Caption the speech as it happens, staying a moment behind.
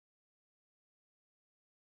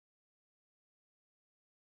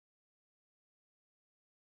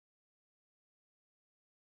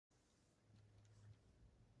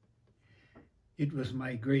It was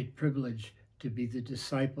my great privilege to be the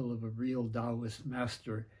disciple of a real Daoist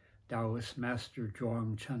master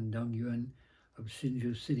Zhuang Chandongyuan of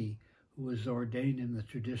Hsinchu City, who was ordained in the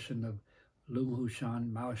tradition of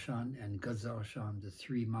Lunghushan, Maoshan, and Gezaoshan, the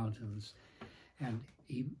three mountains. And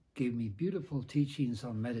he gave me beautiful teachings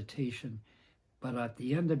on meditation. But at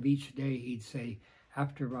the end of each day, he'd say,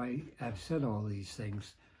 after I have said all these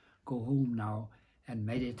things, go home now and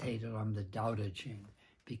meditate on the Dao De Jing,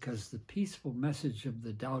 because the peaceful message of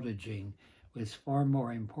the Dao De Jing was far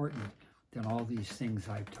more important than all these things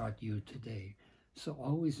I've taught you today. So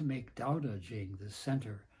always make Dao De Jing the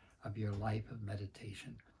center of your life of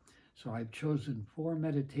meditation. So I've chosen 4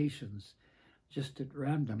 meditations. Just at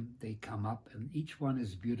random, they come up, and each one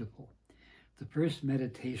is beautiful. The first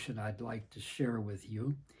meditation I'd like to share with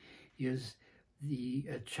you is the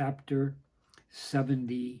chapter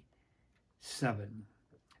 77,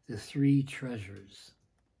 the 3 treasures.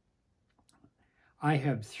 I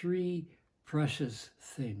have 3 precious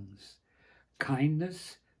things: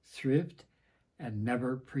 kindness, thrift, and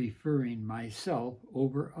never preferring myself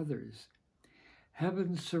over others.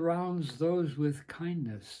 Heaven surrounds those with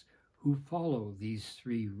kindness who follow these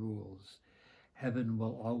 3 rules. Heaven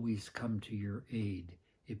will always come to your aid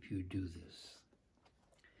if you do this.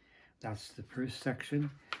 That's the first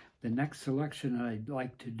section. The next selection I'd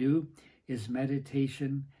like to do is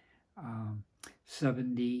meditation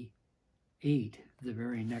 78, the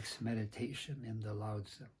very next meditation in the Lao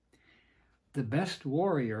Tzu. The best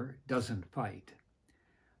warrior doesn't fight.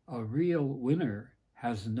 A real winner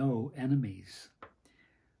has no enemies.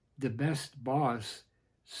 The best boss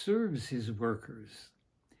serves his workers.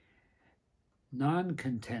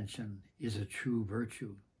 Non-contention is a true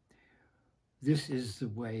virtue. This is the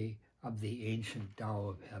way of the ancient Tao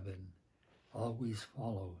of heaven. Always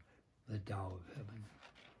follow the Tao of heaven.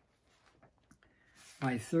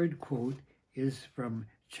 My third quote is from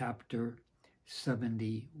chapter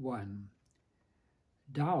 71.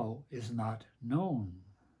 Tao is not known.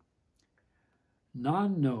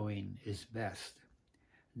 Non-knowing is best.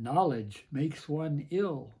 Knowledge makes one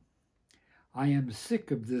ill. I am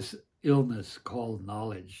sick of this illness called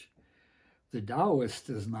knowledge. The Daoist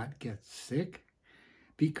does not get sick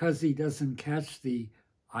because he doesn't catch the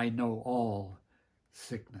I know all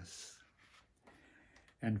sickness.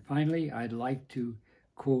 And finally, I'd like to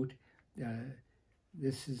quote,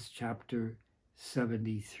 this is chapter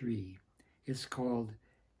 73. It's called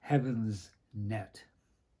Heaven's Net.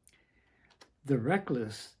 The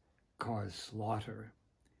reckless cause slaughter.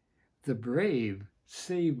 The brave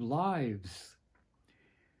save lives.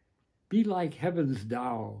 Be like heaven's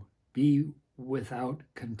Tao. Be without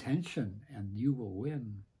contention, and you will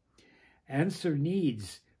win. Answer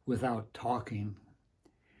needs without talking.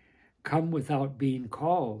 Come without being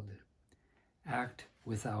called. Act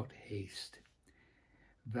without haste.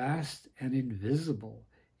 Vast and invisible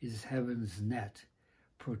is heaven's net,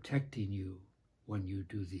 protecting you when you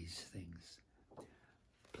do these things.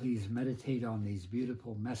 Please meditate on these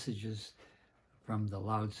beautiful messages from the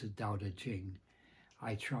Lao Tzu Dao De Jing.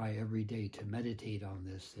 I try every day to meditate on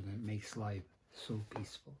this, and it makes life so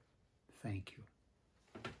peaceful. Thank you.